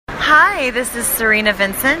Hi, this is Serena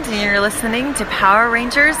Vincent, and you're listening to Power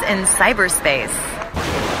Rangers in Cyberspace.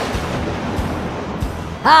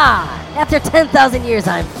 Ah, after 10,000 years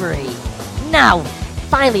I'm free. Now,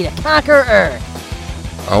 finally to conquer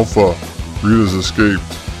Earth. Alpha, Rita's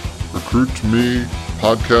escaped. Recruit me,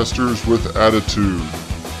 podcasters with attitude.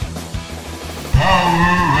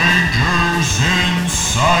 Power Rangers in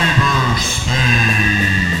Cyberspace.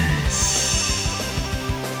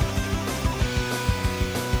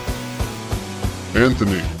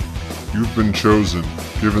 Anthony, you've been chosen,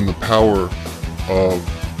 given the power of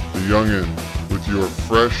the youngin' with your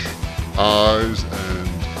fresh eyes and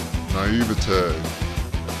naivete.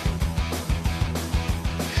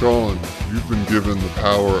 Sean, you've been given the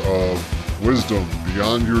power of wisdom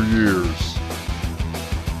beyond your years.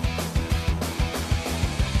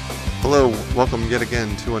 Hello, welcome yet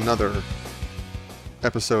again to another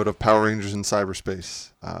episode of Power Rangers in Cyberspace.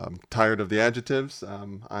 Tired of the adjectives.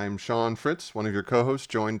 I'm Sean Fritz, one of your co-hosts,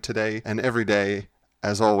 joined today and every day,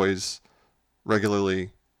 as always, regularly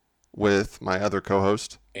with my other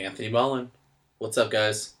co-host, Anthony Mullen. What's up,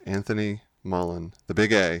 guys? Anthony Mullen, the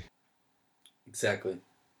Big A. Exactly.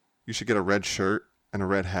 You should get a red shirt and a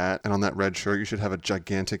red hat, and on that red shirt you should have a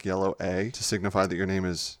gigantic yellow A to signify that your name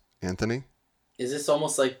is Anthony. Is this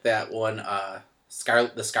almost like that one, the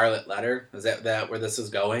Scarlet Letter? Is that where this is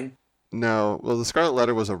going? No, well, the Scarlet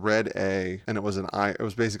Letter was a red A, and it was an I. It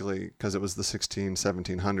was basically, because it was the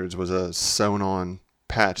 1700s, was a sewn-on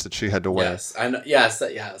patch that she had to wear. Yes, I know. Yes,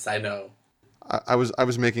 I know. I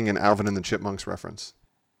was making an Alvin and the Chipmunks reference.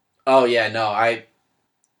 Oh yeah, no,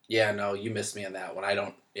 you missed me on that one.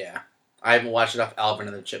 I haven't watched enough Alvin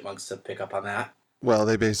and the Chipmunks to pick up on that. Well,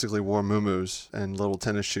 they basically wore muumuus and little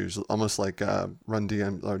tennis shoes, almost like Run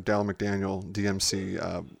DM or Dal McDaniel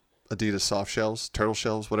DMC Adidas soft shells, turtle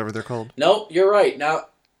shells, whatever they're called. Nope, you're right. Now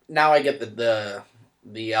I get the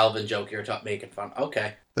Alvin joke you're making fun.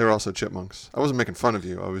 Okay. They were also chipmunks. I wasn't making fun of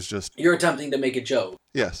you. I was just... You're attempting to make a joke.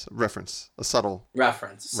 Yes, reference. A subtle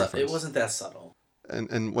reference. So it wasn't that subtle.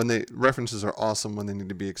 And when references are awesome when they need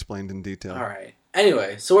to be explained in detail. All right.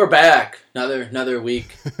 Anyway, so we're back. Another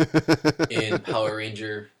week in Power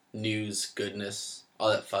Ranger news, goodness, all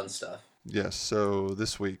that fun stuff. Yes, so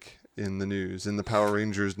this week in the news, in the Power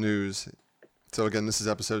Rangers news. So again, this is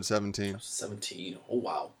episode 17. 17. Oh,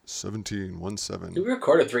 wow. 17. We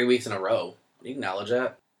recorded 3 weeks in a row. You acknowledge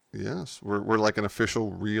that? Yes, we're like an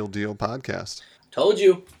official real deal podcast. Told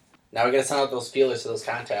you. Now we got to send out those feelers to those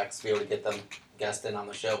contacts to be able to get them guessed in on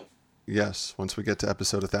the show. Yes, once we get to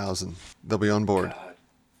episode 1,000, they'll be on board. God,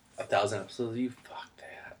 1,000 episodes? You fucked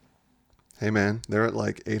that. Hey man, they're at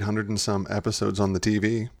like 800 and some episodes on the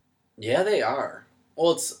TV. Yeah, they are.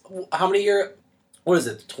 Well, it's how many year? What is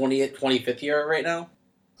it? 25th year right now?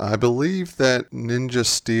 I believe that Ninja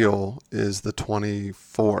Steel is the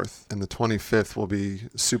 24th, and the 25th will be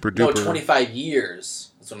Super Duper. No, 25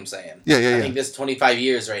 years. That's what I'm saying. Yeah. I think this 25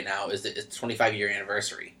 years right now is it's 25 year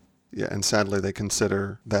anniversary. Yeah, and sadly they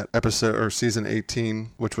consider that episode or season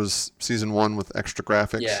 18, which was season 1 with extra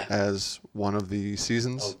graphics, as one of the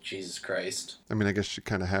seasons. Oh, Jesus Christ. I mean, I guess you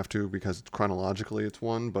kind of have to because chronologically it's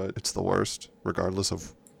one, but it's the worst, regardless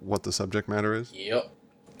of what the subject matter is. Yep.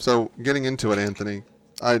 So, getting into it, Anthony,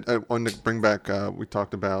 I wanted to bring back, we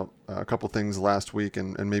talked about a couple things last week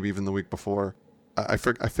and maybe even the week before. I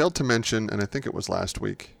failed to mention, and I think it was last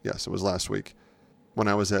week. Yes, it was last week. When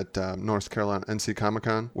I was at North Carolina NC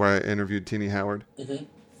Comic-Con, where I interviewed Teenie Howard. Mm-hmm.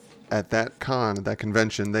 At that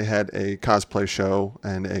convention, they had a cosplay show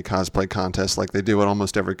and a cosplay contest like they do at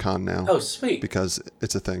almost every con now. Oh, sweet. Because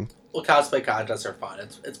it's a thing. Well, cosplay contests are fun.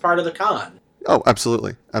 It's part of the con. Oh,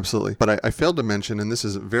 absolutely. Absolutely. But I failed to mention, and this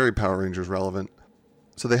is very Power Rangers relevant,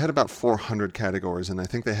 so they had about 400 categories, and I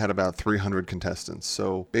think they had about 300 contestants.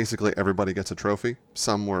 So basically everybody gets a trophy.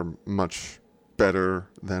 Some were much better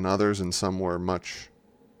than others, and some were much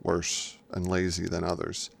worse and lazy than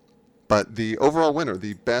others. But the overall winner,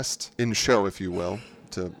 the best in show, if you will,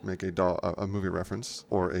 to make a movie reference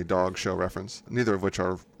or a dog show reference, neither of which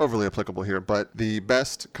are overly applicable here, but the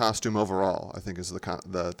best costume overall, I think is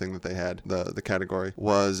the thing that they had, the category,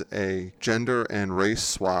 was a gender and race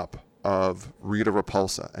swap of Rita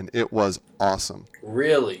Repulsa, and it was awesome.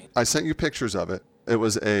 Really? I sent you pictures of it. It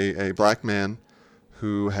was a black man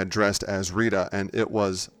who had dressed as Rita, and it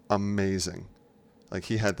was amazing. Like,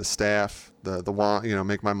 he had the staff, the wand,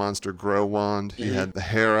 make my monster grow wand. He had the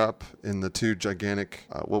hair up in the two gigantic,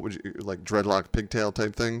 dreadlock pigtail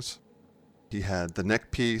type things. He had the neck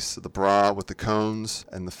piece, the bra with the cones,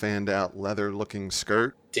 and the fanned out leather looking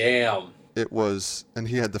skirt. Damn. It was, and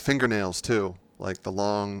he had the fingernails too, like the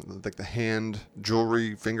long, like the hand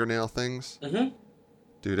jewelry fingernail things. Mm-hmm.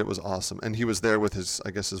 Dude, it was awesome. And he was there with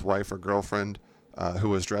his wife or girlfriend, who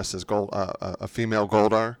was dressed as a female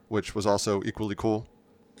Goldar, which was also equally cool.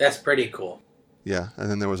 That's pretty cool. Yeah, and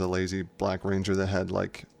then there was a lazy Black Ranger that had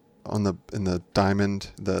like in the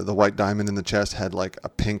diamond, the white diamond in the chest had like a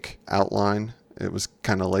pink outline. It was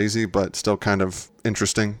kind of lazy, but still kind of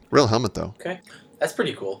interesting. Real helmet though. Okay, that's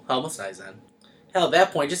pretty cool. Helmet's nice then. Hell, at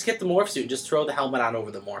that point, just get the morph suit. Just throw the helmet on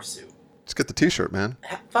over the morph suit. Just get the T-shirt, man.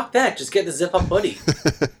 Fuck that. Just get the zip-up hoodie.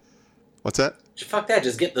 What's that? Fuck that.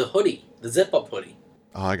 Just get the hoodie. The zip-up hoodie.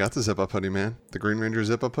 Oh, I got the zip-up hoodie, man. The Green Ranger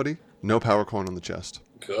zip-up hoodie. No power coin on the chest.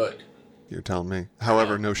 Good. You're telling me.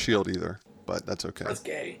 However, no shield either, but that's okay. That's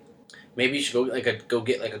gay. Maybe you should go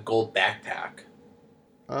get like a gold backpack.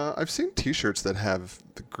 I've seen T-shirts that have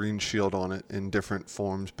the green shield on it in different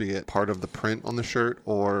forms, be it part of the print on the shirt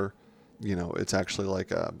or, it's actually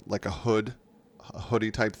like a hood, a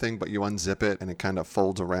hoodie type thing, but you unzip it and it kind of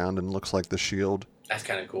folds around and looks like the shield. That's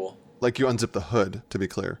kind of cool. Like you unzip the hood, to be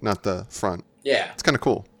clear, not the front. Yeah. It's kind of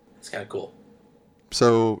cool. It's kind of cool.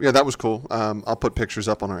 So, yeah, that was cool. I'll put pictures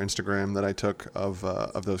up on our Instagram that I took of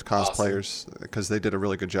those cosplayers because they did a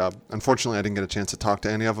really good job. Unfortunately, I didn't get a chance to talk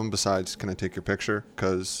to any of them besides, can I take your picture?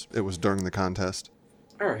 Because it was during the contest.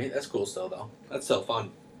 All right. That's cool still, though. That's so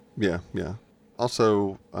fun. Yeah.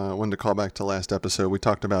 Also, wanted to call back to last episode. We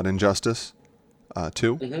talked about Injustice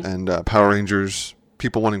 2 and Power Rangers,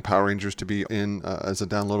 people wanting Power Rangers to be in as a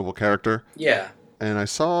downloadable character. Yeah. And I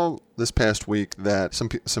saw this past week that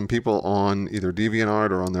some people on either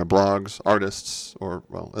DeviantArt or on their blogs, artists, or,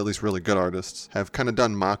 well, at least really good artists, have kind of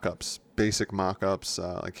done mock-ups, basic mock-ups.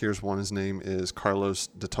 Like here's one, his name is Carlos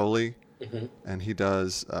Dottoli, and he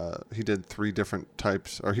did 3 different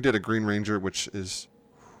types, or he did a Green Ranger, which is,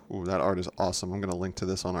 that art is awesome. I'm going to link to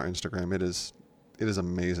this on our Instagram. It is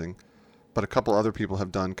amazing. But a couple other people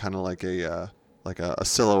have done kind of like a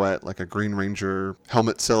silhouette, like a Green Ranger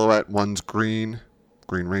helmet silhouette. One's Green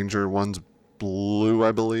Ranger, one's blue,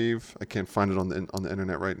 I believe. I can't find it on the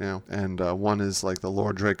internet right now. And one is like the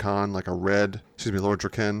Lord Draken, like Lord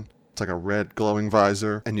Draken. It's like a red glowing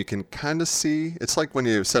visor. And you can kind of see, it's like when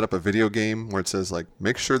you set up a video game where it says like,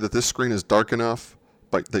 make sure that this screen is dark enough,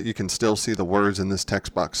 but that you can still see the words in this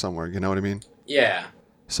text box somewhere. You know what I mean? Yeah.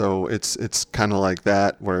 So it's kind of like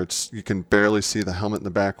that, where you can barely see the helmet in the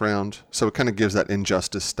background. So it kind of gives that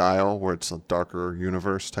Injustice style, where it's a darker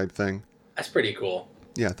universe type thing. That's pretty cool.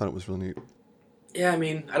 Yeah, I thought it was really neat. Yeah, I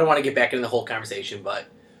mean, I don't want to get back into the whole conversation, but...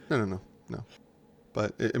 No.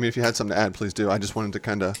 But, I mean, if you had something to add, please do. I just wanted to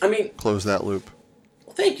kind of close that loop.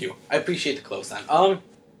 Well, thank you. I appreciate the close on.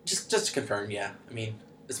 Just to confirm, yeah. I mean,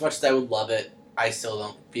 as much as I would love it, I still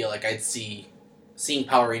don't feel like seeing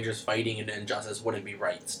Power Rangers fighting in Injustice wouldn't be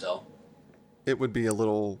right still. It would be a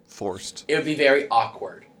little forced. It would be very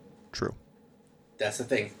awkward. True. That's the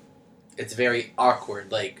thing. It's very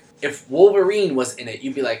awkward. Like, if Wolverine was in it,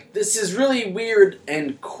 you'd be like, this is really weird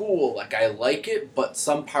and cool. Like, I like it, but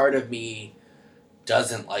some part of me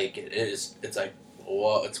doesn't like it. It's like,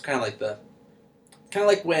 whoa. It's kind of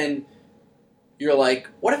like when you're like,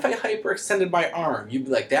 what if I hyperextended my arm? You'd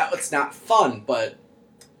be like, that's not fun, but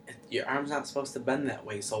your arm's not supposed to bend that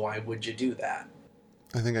way, so why would you do that?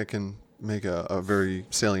 I think I can make a very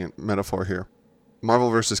salient metaphor here.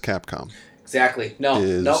 Marvel vs. Capcom. Exactly.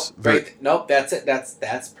 Nope, that's it.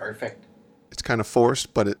 That's perfect. It's kind of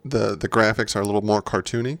forced, but the graphics are a little more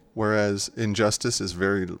cartoony, whereas Injustice is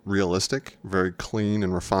very realistic, very clean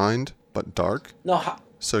and refined, but dark.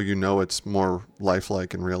 So it's more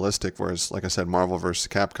lifelike and realistic, whereas, like I said, Marvel vs.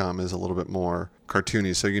 Capcom is a little bit more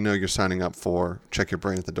cartoony, so you're signing up for check your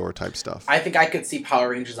brain at the door type stuff. I think I could see Power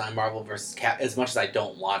Rangers on Marvel vs. Cap, as much as I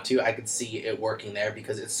don't want to, I could see it working there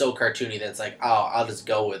because it's so cartoony that it's like, oh, I'll just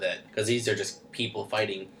go with it, because these are just people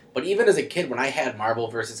fighting. But even as a kid, when I had Marvel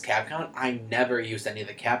vs. Capcom, I never used any of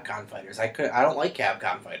the Capcom fighters. I don't like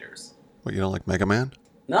Capcom fighters. What, you don't like Mega Man?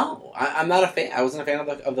 No, I'm not a fan. I wasn't a fan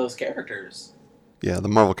of those characters. Yeah, the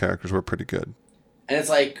Marvel characters were pretty good. And it's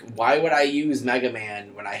like, why would I use Mega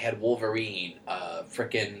Man when I had Wolverine?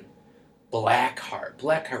 Frickin' Blackheart.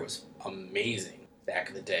 Blackheart was amazing back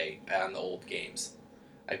in the day on the old games.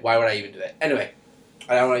 Like, why would I even do that? Anyway,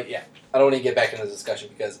 I don't want to get back into the discussion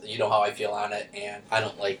because you know how I feel on it, and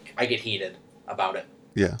I get heated about it.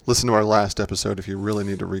 Yeah, listen to our last episode if you really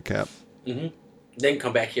need to recap. Then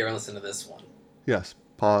come back here and listen to this one. Yes,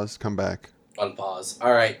 pause, come back. Unpause.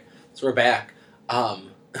 All right, so we're back.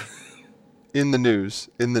 In the news,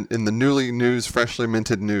 in the freshly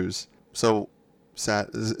minted news. So,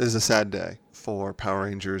 is a sad day for Power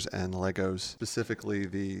Rangers and Legos, specifically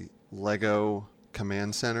the Lego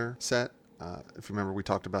Command Center set. If you remember, we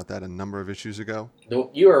talked about that a number of issues ago.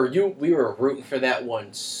 We were rooting for that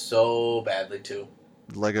one so badly too.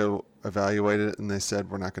 Lego evaluated it and they said,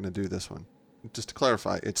 we're not going to do this one. Just to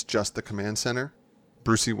clarify, it's just the Command Center.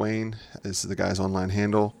 Brucey Wayne is the guy's online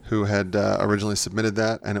handle who had originally submitted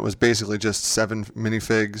that, and it was basically just 7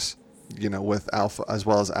 minifigs, with Alpha as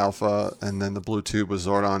well as Alpha, and then the blue tube was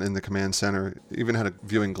Zordon in the Command Center. It even had a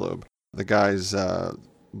viewing globe. The guy's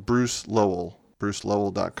Bruce Lowell,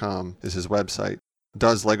 brucelowell.com is his website,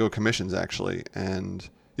 does Lego commissions actually, and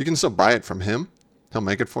you can still buy it from him. He'll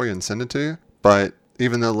make it for you and send it to you. But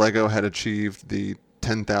even though Lego had achieved the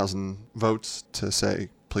 10,000 votes to say,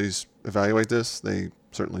 please evaluate this, they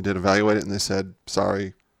certainly did evaluate it, and they said,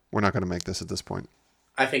 sorry, we're not going to make this at this point.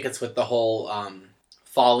 I think it's with the whole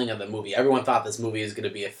falling of the movie. Everyone thought this movie is going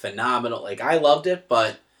to be a phenomenal... I loved it,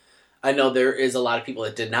 but I know there is a lot of people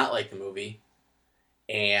that did not like the movie,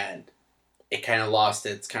 and it kind of lost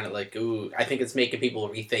its kind of ooh, I think it's making people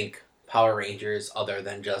rethink Power Rangers other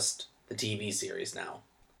than just the TV series now.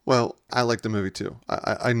 Well, I liked the movie too.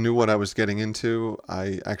 I knew what I was getting into.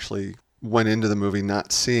 I actually went into the movie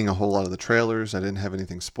not seeing a whole lot of the trailers. I didn't have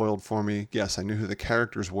anything spoiled for me. Yes, I knew who the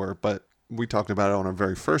characters were, but we talked about it on our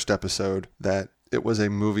very first episode that it was a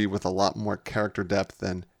movie with a lot more character depth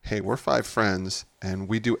than, hey, we're 5 friends and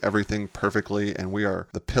we do everything perfectly and we are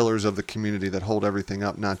the pillars of the community that hold everything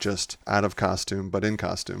up, not just out of costume, but in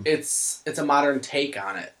costume. It's a modern take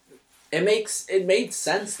on it. It made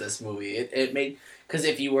sense, this movie. It made... Because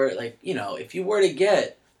if you were, if you were to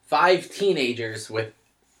get 5 teenagers with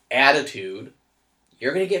attitude,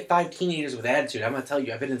 you're going to get 5 teenagers with attitude. I'm going to tell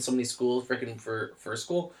you, I've been in so many schools, freaking for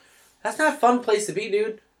school. That's not a fun place to be,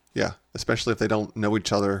 dude. Yeah, especially if they don't know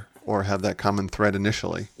each other or have that common thread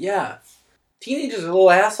initially. Yeah. Teenagers are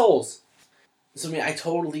little assholes. So, I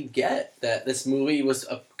totally get that this movie was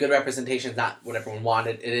a good representation, not what everyone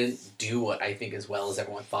wanted. It didn't do what I think as well as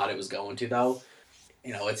everyone thought it was going to, though.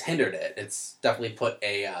 It's hindered it. It's definitely put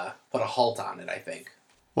a halt on it, I think.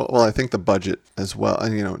 Well, I think the budget as well,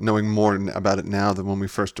 and knowing more about it now than when we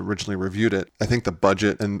first originally reviewed it, I think the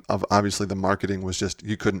budget and obviously the marketing was just,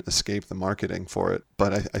 you couldn't escape the marketing for it.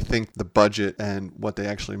 But I think the budget and what they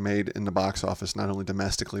actually made in the box office, not only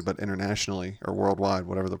domestically but internationally or worldwide,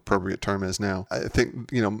 whatever the appropriate term is now, I think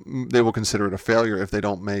they will consider it a failure if they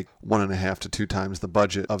don't make 1.5 to 2 times the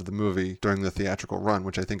budget of the movie during the theatrical run,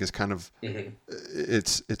 which I think is kind of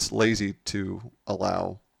it's lazy to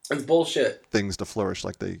allow. It's bullshit. Things to flourish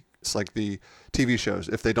it's like the TV shows.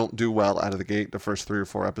 If they don't do well out of the gate, the first 3 or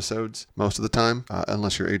 4 episodes, most of the time,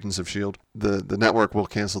 unless you're Agents of S.H.I.E.L.D., the network will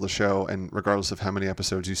cancel the show, and regardless of how many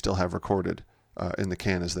episodes you still have recorded in the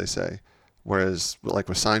can, as they say. Whereas, like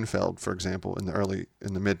with Seinfeld, for example, in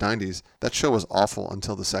the mid-90s, that show was awful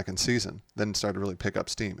until the 2nd season. Then it started to really pick up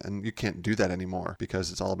steam. And you can't do that anymore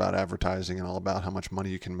because it's all about advertising and all about how much money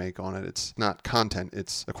you can make on it. It's not content.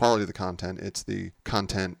 It's the quality of the content. It's the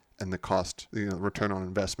content and the cost, the return on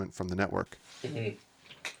investment from the network. Mm-hmm.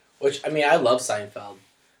 Which, I love Seinfeld.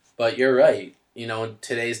 But you're right. In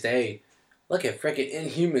today's day, look at frickin'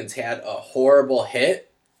 Inhumans had a horrible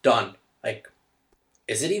hit. Done.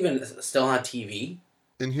 Is it even still on TV?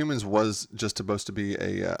 Inhumans was just supposed to be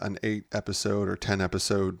an 8-episode or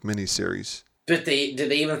 10-episode miniseries. Did they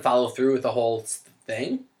even follow through with the whole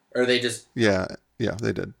thing? Or they just... Yeah,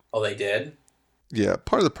 they did. Oh, they did? Yeah,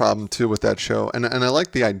 part of the problem, too, with that show, and I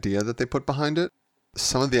like the idea that they put behind it,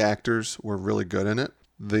 some of the actors were really good in it.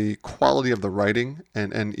 The quality of the writing,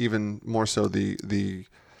 and even more so they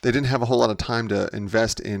didn't have a whole lot of time to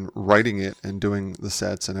invest in writing it and doing the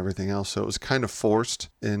sets and everything else. So it was kind of forced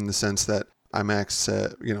in the sense that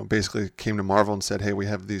IMAX, basically came to Marvel and said, hey, we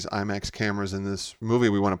have these IMAX cameras in this movie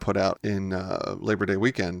we want to put out in Labor Day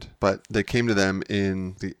weekend. But they came to them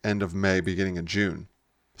in the end of May, beginning of June.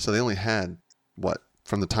 So they only had,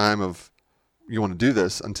 from the time of you want to do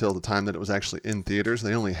this until the time that it was actually in theaters,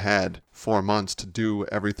 they only had 4 months to do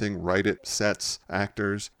everything, write it, sets,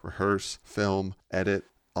 actors, rehearse, film, edit,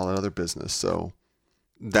 all that other business. So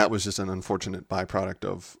that was just an unfortunate byproduct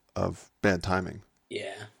of bad timing.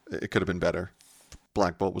 Yeah. It could have been better.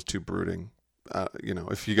 Black Bolt was too brooding.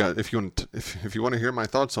 If you want to hear my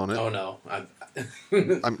thoughts on it. Oh no.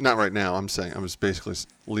 I'm not right now. I'm saying I was basically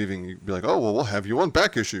leaving you, be like, oh well, we'll have you on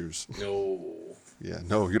back issues. No. Yeah,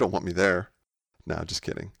 no, you don't want me there. No, just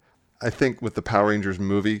kidding. I think with the Power Rangers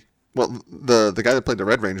movie, well, the guy that played the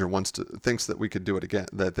Red Ranger thinks that we could do it again.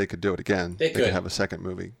 That they could do it again. They could have a second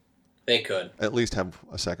movie. They could at least have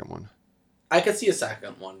a second one. I could see a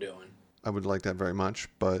second one doing. I would like that very much,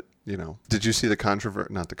 but did you see the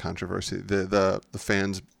controversy? Not the controversy. The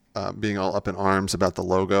fans being all up in arms about the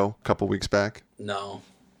logo a couple weeks back. No,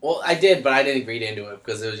 well, I did, but I didn't read into it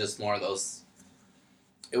because it was just more of those.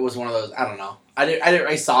 It was one of those. I don't know.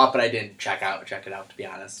 I saw it, but I didn't check it out. To be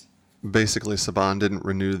honest. Basically, Saban didn't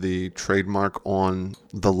renew the trademark on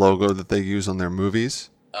the logo that they use on their movies.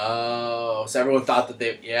 Oh, so everyone thought that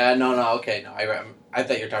they... Yeah, no, okay, no. I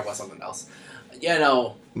thought you were talking about something else. Yeah,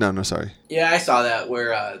 no. No, sorry. Yeah, I saw that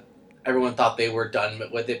where everyone thought they were done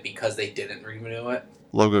with it because they didn't renew it.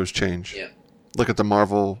 Logos change. Yeah. Look at the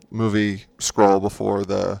Marvel movie scroll before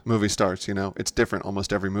the movie starts, you know? It's different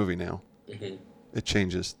almost every movie now. Mm-hmm. It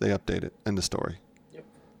changes. They update it. End of story. Yep.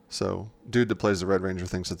 So, dude that plays the Red Ranger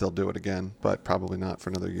thinks that they'll do it again, but probably not for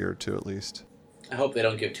another year or two at least. I hope they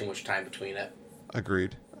don't give too much time between it.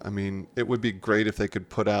 Agreed. I mean, it would be great if they could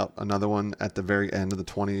put out another one at the very end of the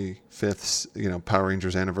 25th, Power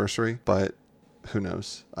Rangers anniversary, but who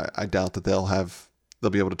knows? I doubt that they'll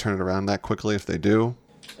be able to turn it around that quickly if they do.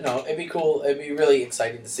 It'd be cool. It'd be really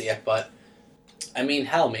exciting to see it, but I mean,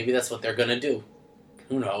 hell, maybe that's what they're gonna do.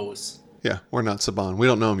 Who knows? Yeah, we're not Saban. We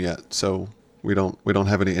don't know him yet, so we don't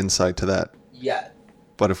have any insight to that. Yet.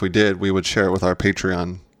 But if we did, we would share it with our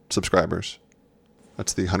Patreon subscribers.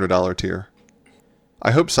 That's the $100 tier.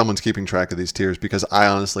 I hope someone's keeping track of these tiers because I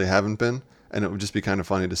honestly haven't been, and it would just be kind of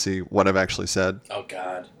funny to see what I've actually said. Oh,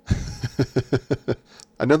 God.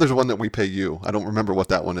 I know there's one that we pay you. I don't remember what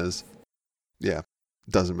that one is. Yeah,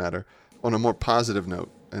 doesn't matter. On a more positive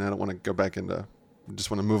note, and I don't want to go back into... just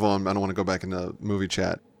want to move on. I don't want to go back into movie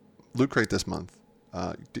chat. Loot Crate this month.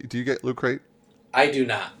 Do you get Loot Crate? I do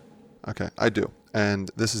not. Okay, I do.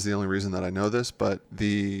 And this is the only reason that I know this, but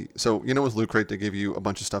with Loot Crate, they give you a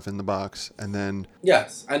bunch of stuff in the box, and then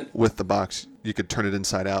yes, with the box, you could turn it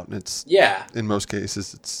inside out, and it's, in most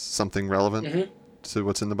cases, it's something relevant to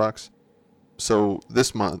what's in the box. So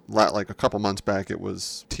this month, like a couple months back, it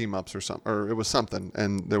was Team Ups or something, or it was something,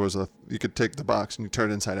 and there was you could take the box and you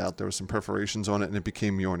turn it inside out. There was some perforations on it, and it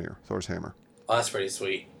became Mjolnir, Thor's hammer. Oh, that's pretty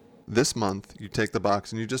sweet. This month, you take the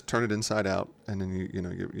box and you just turn it inside out, and then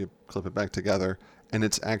you clip it back together, and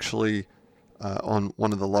it's actually on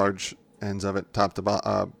one of the large ends of it, top to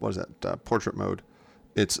bottom. Portrait mode.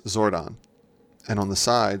 It's Zordon, and on the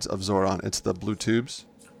sides of Zordon, it's the blue tubes.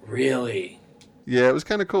 Really? Yeah, it was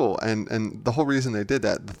kind of cool, and the whole reason they did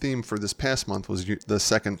that, the theme for this past month was the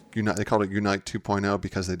second Unite. They called it Unite 2.0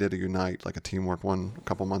 because they did a Unite, like a teamwork one, a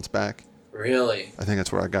couple months back. Really? I think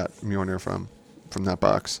that's where I got Mjolnir from that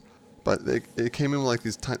box. But it came in with like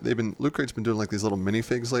these. Loot Crate's been doing like these little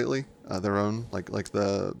minifigs lately, their own, like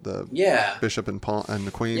the Bishop and Paul and the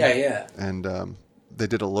Queen. Yeah. And they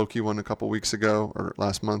did a Loki one a couple weeks ago or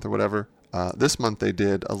last month or whatever. This month they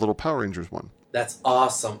did a little Power Rangers one. That's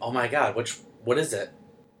awesome! Oh my God, what is it?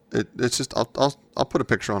 It's just I'll put a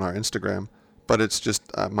picture on our Instagram, but it's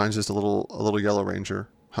just mine's just a little Yellow Ranger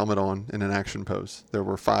helmet on in an action pose. There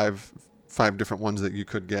were five different ones that you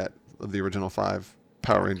could get of the original 5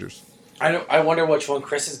 Power Rangers. I wonder which one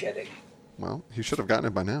Chris is getting. Well, he should have gotten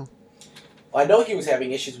it by now. Well, I know he was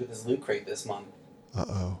having issues with his Loot Crate this month.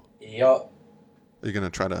 Uh-oh. Yup. Are you going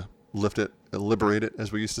to try to liberate it,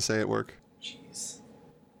 as we used to say at work? Jeez.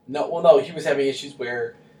 No, he was having issues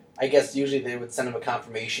where I guess usually they would send him a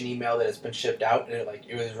confirmation email that it's been shipped out, and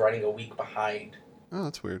it was running a week behind. Oh,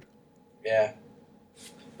 that's weird. Yeah.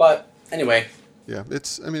 But, anyway... Yeah,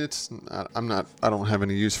 I don't have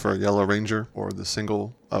any use for a Yellow Ranger or the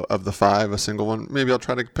single of the 5, a single one. Maybe I'll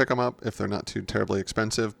try to pick them up if they're not too terribly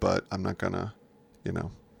expensive, but I'm not gonna,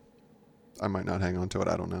 I might not hang on to it.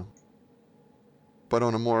 I don't know. But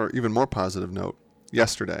on a even more positive note,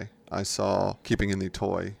 yesterday I saw, keeping in the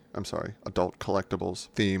adult collectibles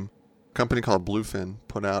theme, a company called Bluefin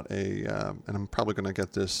put out and I'm probably gonna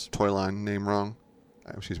get this toy line name wrong.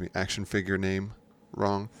 Action figure name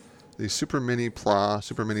wrong. The Super Mini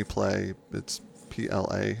Play, it's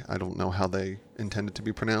PLA. I don't know how they intend it to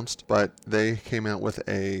be pronounced, but they came out with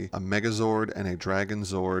a Megazord and a Dragon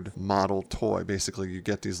Zord model toy. Basically, you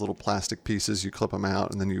get these little plastic pieces, you clip them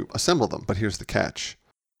out, and then you assemble them. But here's the catch.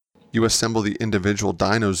 You assemble the individual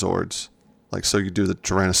Dinozords. So you do the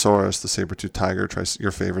Tyrannosaurus, the Saber-Tooth Tiger,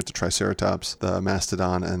 your favorite, the Triceratops, the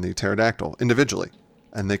Mastodon, and the Pterodactyl individually.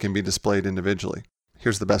 And they can be displayed individually.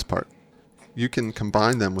 Here's the best part. You can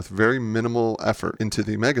combine them with very minimal effort into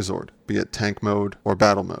the Megazord, be it tank mode or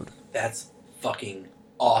battle mode. That's fucking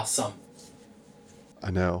awesome.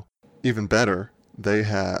 I know. Even better, they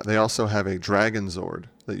also have a Dragon Zord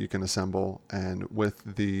that you can assemble, and with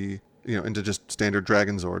the into just standard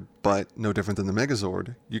Dragon Zord, but no different than the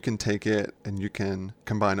Megazord, you can take it and you can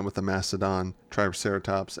combine it with the Mastodon,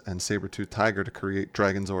 Triceratops, and Saber-Tooth Tiger to create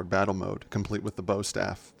Dragon Zord battle mode, complete with the bow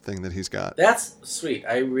staff thing that he's got. That's sweet.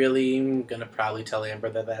 I really am going to probably tell Amber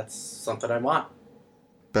that that's something I want.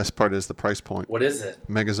 Best part is the price point. What is it?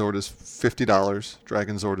 Megazord is $50,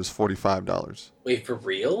 Dragon Zord is $45. Wait, for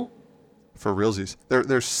real? for realsies.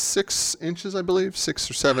 They're 6 inches, I believe, 6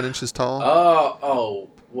 or 7 inches tall. Oh,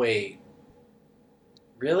 wait.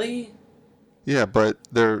 Really? Yeah, but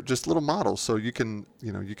they're just little models, so you can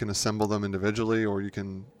assemble them individually or you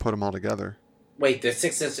can put them all together. Wait, they're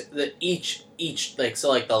 6 inches. Each like so,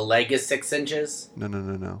 like the leg is 6 inches.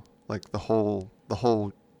 No. Like the whole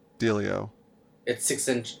dealio. It's 6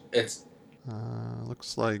 inch. It's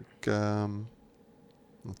Looks like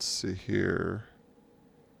let's see here.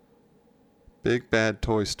 Big Bad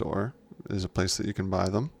Toy Store is a place that you can buy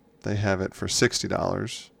them. They have it for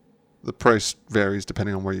 $60. The price varies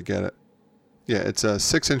depending on where you get it. Yeah, it's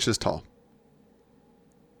 6 inches tall.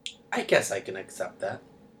 I guess I can accept that.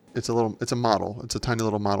 It's a model. It's a tiny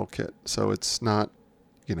little model kit. So it's not,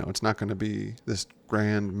 it's not going to be this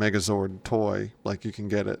grand Megazord toy like you can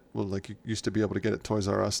get it. Well, like you used to be able to get at Toys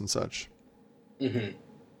R Us and such. Mm-hmm.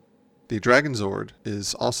 The Dragon Zord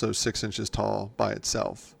is also 6 inches tall by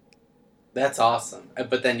itself. That's awesome.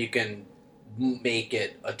 But then you can make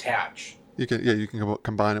it attach. You can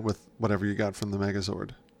combine it with whatever you got from the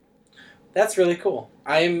Megazord. That's really cool.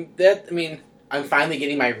 I'm finally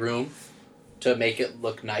getting my room to make it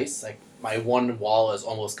look nice. Like my one wall is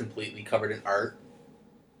almost completely covered in art.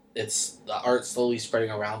 It's the art slowly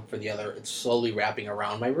spreading around for the other. It's slowly wrapping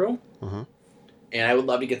around my room. Uh-huh. And I would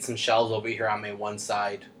love to get some shelves over here on my one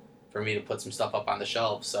side for me to put some stuff up on the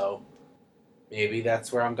shelves. So maybe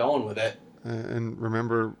that's where I'm going with it. And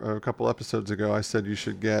remember a couple episodes ago I said you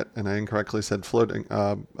should get, and I incorrectly said floating,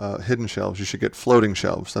 hidden shelves. You should get floating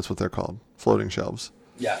shelves. That's what they're called, floating shelves.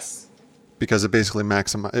 Yes. Because it basically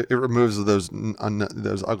it removes those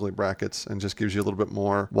ugly brackets and just gives you a little bit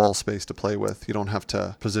more wall space to play with. You don't have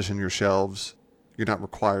to position your shelves. You're not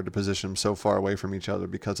required to position them so far away from each other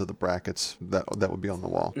because of the brackets that would be on the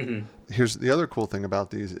wall. Mm-hmm. Here's the other cool thing about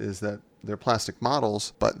these is that they're plastic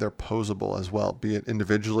models, but they're posable as well, be it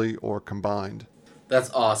individually or combined.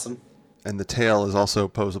 That's awesome. And the tail is also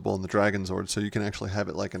posable in the Dragon Zord, so you can actually have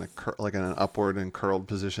it like in an upward and curled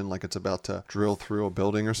position, like it's about to drill through a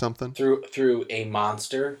building or something. Through a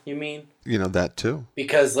monster, you mean? That too.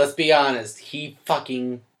 Because let's be honest, he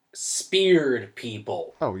fucking speared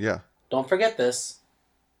people. Oh yeah. Don't forget this.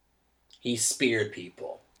 He speared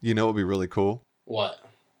people. What would be really cool? What?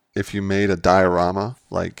 If you made a diorama,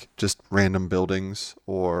 like just random buildings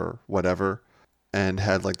or whatever, and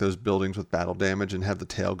had like those buildings with battle damage and have the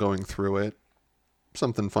tail going through it.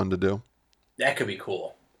 Something fun to do. That could be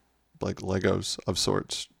cool. Like Legos of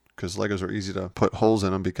sorts, because Legos are easy to put holes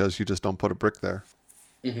in them because you just don't put a brick there.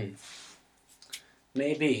 Mm-hmm.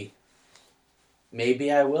 Maybe.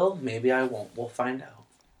 Maybe I will, maybe I won't. We'll find out.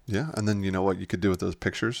 Yeah, and then you know what you could do with those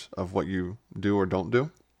pictures of what you do or don't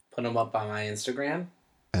do? Put them up on my Instagram.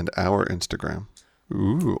 And our Instagram.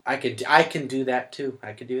 Ooh. I can do that too.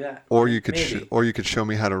 I could do that. Or you could show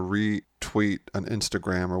me how to retweet an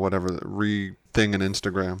Instagram or whatever, thing an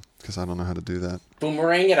Instagram, because I don't know how to do that.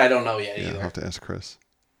 Boomerang it? I don't know yet either. I'll have to ask Chris.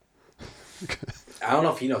 I don't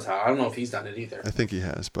know if he knows how. I don't know if he's done it either. I think he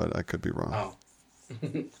has, but I could be wrong. Oh.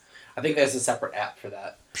 I think there's a separate app for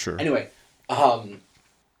that. Sure. Anyway,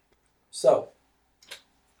 so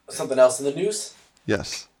something else in the news?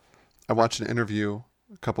 Yes. I watched an interview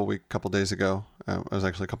a couple days ago. It was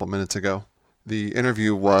actually a couple minutes ago. The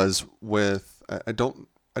interview was with I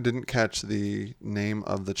didn't catch the name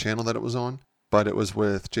of the channel that it was on, but it was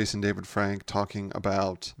with Jason David Frank talking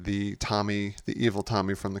about the evil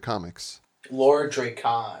Tommy from the comics. Lord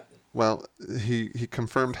Dracon. Well, he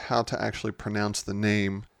confirmed how to actually pronounce the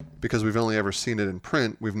name because we've only ever seen it in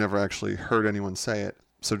print. We've never actually heard anyone say it.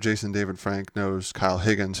 So Jason David Frank knows Kyle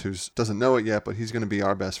Higgins, who doesn't know it yet, but he's going to be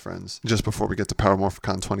our best friends just before we get to Power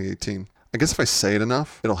Morphicon 2018. I guess if I say it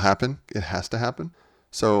enough, it'll happen. It has to happen.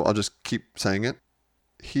 So I'll just keep saying it.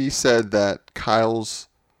 He said that Kyle's,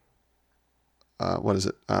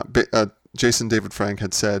 Jason David Frank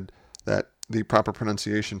had said that the proper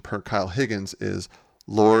pronunciation per Kyle Higgins is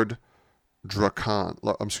Lord Draken.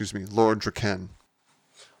 Lord Draken.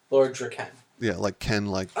 Lord Draken. Yeah, like Ken,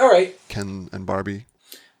 all right. Ken and Barbie.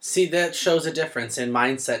 See, that shows a difference in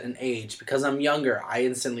mindset and age. Because I'm younger, I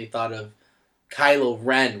instantly thought of Kylo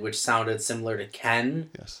Ren, which sounded similar to Ken.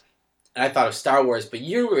 Yes. And I thought of Star Wars, but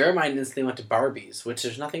your mind instantly went to Barbies, which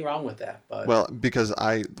there's nothing wrong with that. But well, because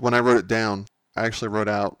when I wrote it down, I actually wrote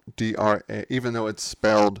out D-R-A, even though it's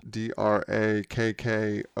spelled D-R-A-K-K-O-N,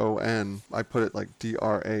 I put it like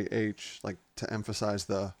D-R-A-H, like to emphasize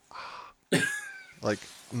the, like,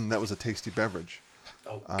 that was a tasty beverage.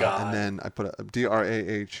 Oh, God. And then I put a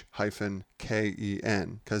D-R-A-H-K-E-N,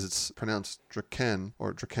 because it's pronounced Draken,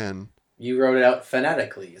 or Draken. You wrote it out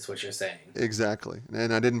phonetically, is what you're saying. Exactly.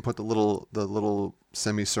 And I didn't put the little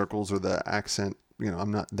semicircles or the accent.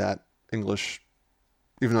 I'm not that English.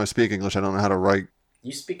 Even though I speak English, I don't know how to write.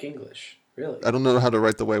 You speak English, really? I don't know how to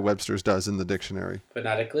write the way Webster's does in the dictionary.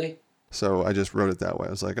 Phonetically? So I just wrote it that way. I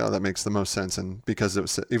was like, oh, that makes the most sense. And because it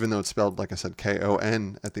was, even though it's spelled, like I said,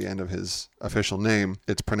 K-O-N at the end of his official name,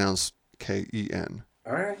 it's pronounced K-E-N.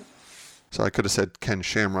 All right. So I could have said Ken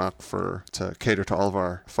Shamrock to cater to all of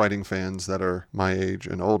our fighting fans that are my age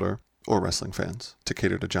and older, or wrestling fans, to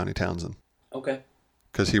cater to Johnny Townsend. Okay.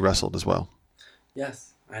 Because he wrestled as well.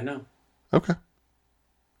 Yes, I know. Okay.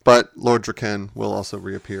 But Lord Draken will also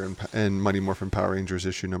reappear in Mighty Morphin Power Rangers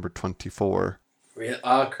issue number 24.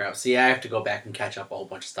 Oh, crap. See, I have to go back and catch up a whole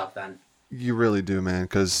bunch of stuff then. You really do, man,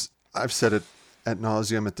 because I've said it ad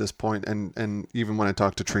nauseum at this point, and even when I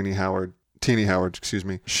talked to Teeny Howard,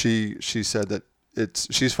 she said that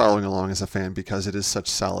she's following along as a fan because it is such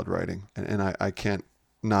solid writing, and I can't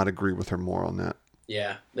not agree with her more on that.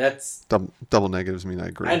 Yeah, that's... Double negatives mean I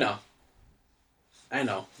agree. I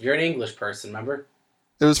know. You're an English person, remember?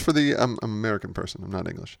 It was for the I'm an American person. I'm not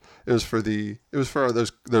English. It was for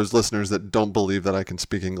those listeners that don't believe that I can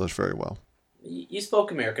speak English very well. You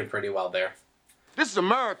spoke American pretty well there. This is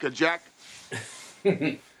America, Jack.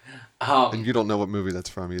 And you don't know what movie that's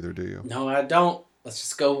from either, do you? No, I don't. Let's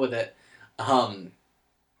just go with it.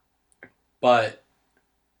 But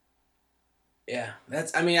yeah,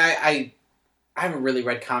 I haven't really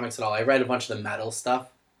read comics at all. I read a bunch of the metal stuff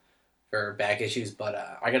for back issues,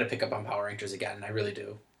 but I got to pick up on Power Rangers again. I really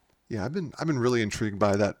do. Yeah, I've been really intrigued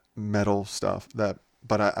by that metal stuff. But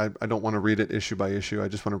I don't want to read it issue by issue. I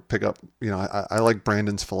just want to pick up. I like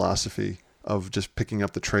Brandon's philosophy of just picking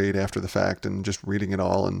up the trade after the fact and just reading it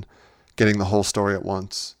all and getting the whole story at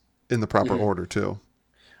once in the proper order too.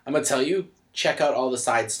 I'm gonna tell you, check out all the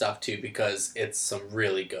side stuff too, because it's some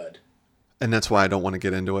really good. And that's why I don't want to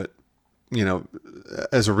get into it.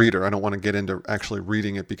 As a reader, I don't want to get into actually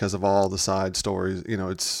reading it because of all the side stories.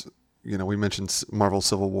 We mentioned Marvel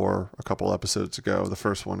Civil War a couple episodes ago, the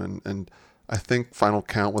first one, and I think final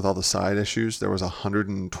count with all the side issues, there was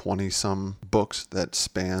 120 some books that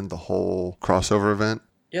spanned the whole crossover event.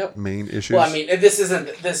 Yep. Main issues. Well, I mean,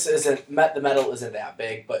 the metal isn't that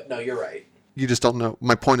big, but no, you're right. You just don't know.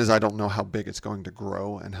 My point is, I don't know how big it's going to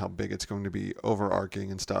grow and how big it's going to be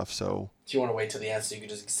overarching and stuff. So do you want to wait till the end so you can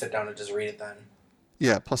just sit down and just read it then?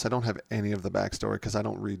 Yeah. Plus, I don't have any of the backstory because I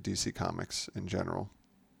don't read DC Comics in general,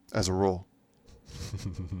 as a rule.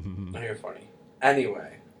 Oh, you're funny.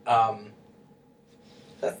 Anyway,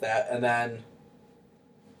 that's that. And then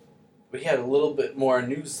we had a little bit more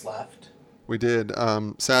news left. We did.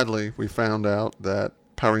 Sadly, we found out that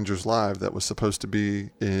Power Rangers Live, that was supposed to be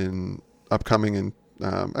upcoming and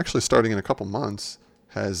actually starting in a couple months,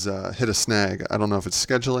 has hit a snag. I don't know if it's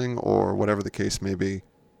scheduling or whatever the case may be.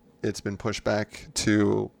 It's been pushed back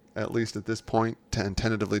to, at least at this point,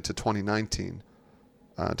 tentatively to 2019.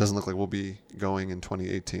 It doesn't look like we'll be going in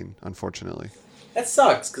 2018, unfortunately. That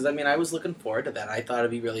sucks, because I was looking forward to that. I thought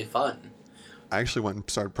it'd be really fun. I actually went and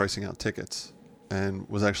started pricing out tickets and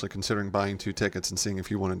was actually considering buying 2 tickets and seeing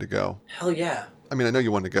if you wanted to go. Hell yeah. I mean, I know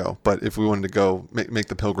you wanted to go, but if we wanted to go, make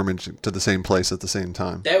the pilgrimage to the same place at the same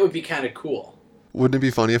time. That would be kind of cool. Wouldn't it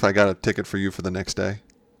be funny if I got a ticket for you for the next day?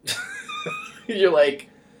 You're like,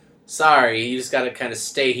 sorry, you just got to kind of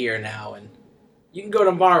stay here now, and you can go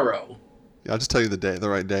tomorrow. Yeah, I'll just tell you the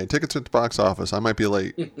right day. Tickets at the box office. I might be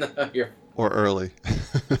late. Or early.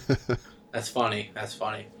 That's funny.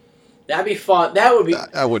 That'd be fun. That would be.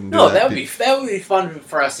 I wouldn't do that. No, that would be fun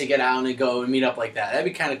for us to get out and go and meet up like that.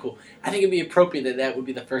 That'd be kind of cool. I think it'd be appropriate that would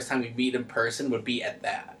be the first time we meet in person. Would be at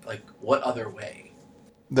that. Like, what other way?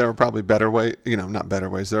 There are probably better ways. Not better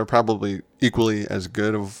ways. There are probably equally as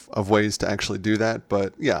good of ways to actually do that.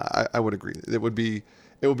 But yeah, I would agree. It would be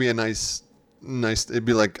a nice. It'd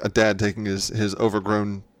be like a dad taking his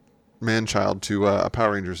overgrown man-child to a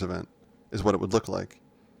Power Rangers event. Is what it would look like.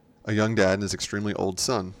 A young dad and his extremely old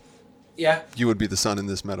son. Yeah. You would be the sun in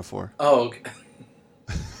this metaphor. Oh, okay.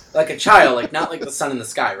 Like a child, like not like the sun in the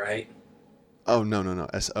sky, right? Oh, no.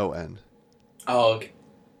 S-O-N. Oh, okay.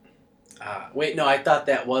 Wait, no, I thought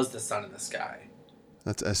that was the sun in the sky.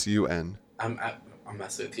 That's S-U-N. I'm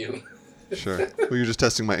messing with you. Sure. Well, you're just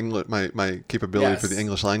testing my English, my capability for the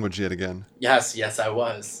English language yet again. Yes, I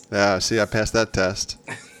was. Yeah, see, I passed that test.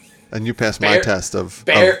 And you passed my test of...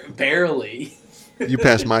 barely. You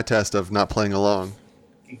passed my test of not playing along.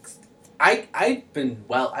 I've been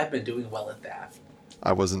doing well at that.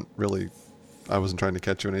 I wasn't trying to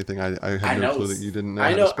catch you on anything. I had no clue that you didn't know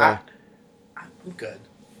how to spell. I'm good.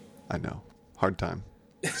 I know. Hard time.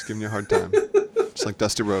 Just giving you a hard time. Just like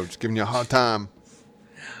Dusty Rhodes, giving you a hard time.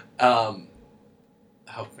 Oh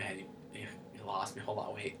man, you lost me. Hold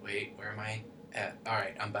on, wait, where am I at? All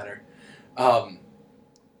right, I'm better.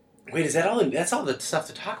 Wait, is that all? That's all the stuff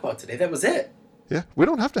to talk about today. That was it. Yeah, we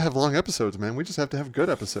don't have to have long episodes, man. We just have to have good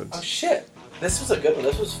episodes. Oh shit! This was a good one.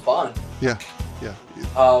 This was fun. Yeah. Yeah.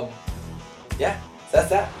 That's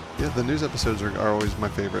that. Yeah, the news episodes are always my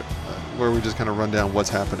favorite, where we just kind of run down what's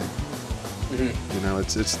happening. Mm-hmm. You know,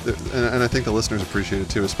 and I think the listeners appreciate it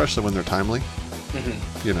too, especially when they're timely.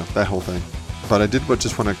 Mm-hmm. You know, that whole thing. But I did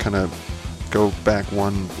just want to kind of go back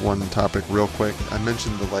one topic real quick. I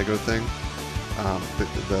mentioned the Lego thing.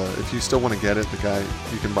 If you still want to get it, the guy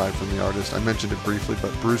you can buy it from the artist. I mentioned it briefly,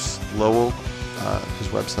 but Bruce Lowell, his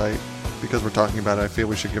website, because we're talking about it, I feel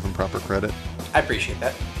we should give him proper credit. I appreciate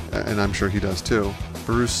that. And I'm sure he does too.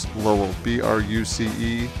 Bruce Lowell,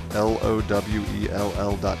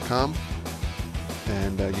 BruceLowell.com.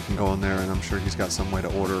 And you can go on there, and I'm sure he's got some way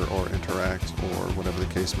to order or interact or whatever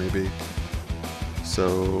the case may be.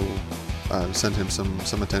 So send him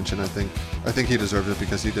some attention. I think he deserves it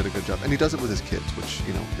because he did a good job, and he does it with his kids, which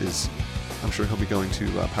is, I'm sure he'll be going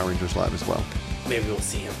to Power Rangers Live as well. Maybe we'll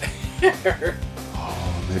see him.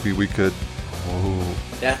 Oh, maybe we could. Oh.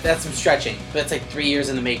 That's some stretching. That's like 3 years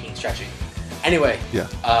in the making, stretching. Anyway, yeah.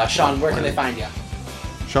 Sean, where can they find you?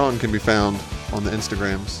 Sean can be found on the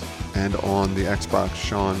Instagrams and on the Xbox,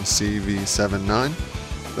 SeanCV79.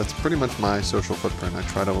 That's pretty much my social footprint. I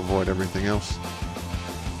try to avoid everything else.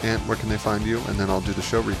 Ant, where can they find you? And then I'll do the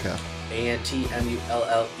show recap.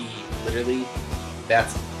 ANTMULLE. Literally,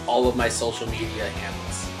 that's all of my social media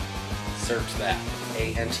handles. Search that.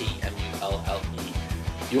 ANTMULLE.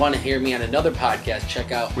 You want to hear me on another podcast,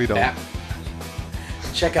 check out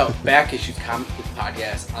Back Issues Comic Book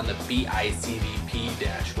Podcast on the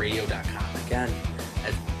BICBP-radio.com. Again,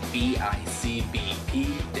 that's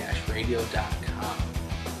BICBP-radio.com.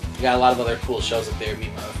 We got a lot of other cool shows up there. Me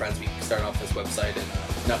and my other friends, we started off this website and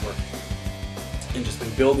network. And just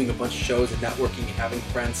been building a bunch of shows and networking and having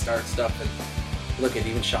friends start stuff. And look at,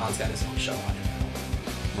 even Sean's got his own show on it now.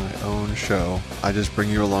 My own show. I just bring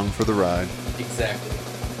you along for the ride. Exactly.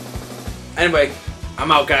 Anyway, I'm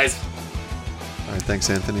out, guys. All right, thanks,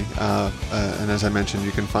 Anthony. And as I mentioned,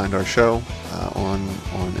 you can find our show on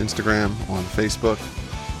Instagram, on Facebook,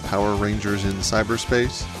 Power Rangers in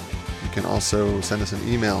Cyberspace. You can also send us an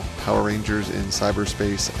email,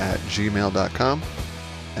 powerrangersincyberspace@gmail.com,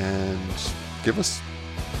 and give us,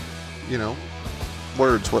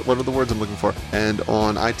 words. What are the words I'm looking for? And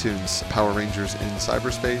on iTunes, Power Rangers in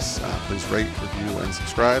Cyberspace. Please rate, review, and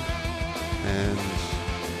subscribe. And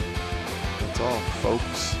that's all,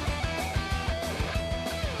 folks.